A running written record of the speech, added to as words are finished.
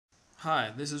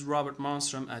Hi, this is Robert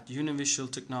Monstrom at Univisual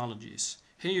Technologies.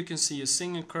 Here you can see a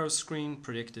single curved screen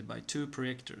predicted by two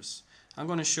projectors. I'm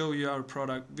going to show you our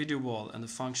product Video Wall and the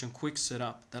function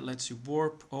QuickSetup that lets you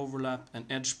warp, overlap and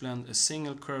edge blend a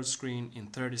single curved screen in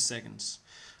 30 seconds.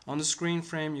 On the screen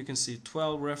frame you can see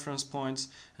 12 reference points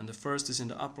and the first is in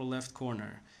the upper left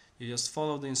corner. You just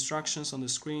follow the instructions on the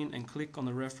screen and click on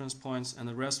the reference points and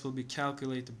the rest will be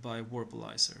calculated by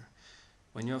Warpalizer.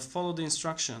 When you have followed the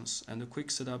instructions and the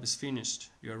quick setup is finished,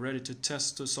 you are ready to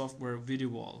test the software Video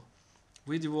Wall.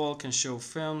 Video Wall can show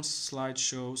films,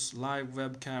 slideshows, live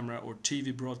web camera or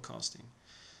TV broadcasting.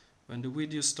 When the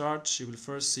video starts, you will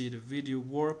first see the video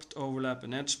warped, overlap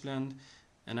and edge blend,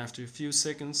 and after a few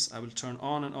seconds I will turn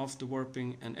on and off the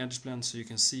warping and edge blend so you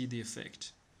can see the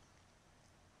effect.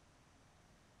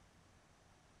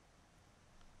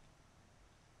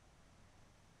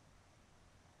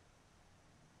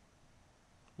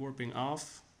 Warping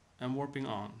off and warping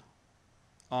on,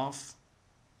 off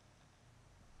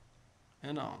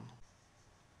and on.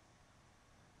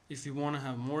 If you want to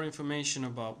have more information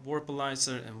about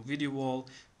Warpalizer and Video Wall,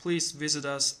 please visit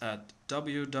us at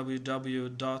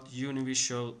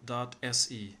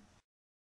www.univisual.se.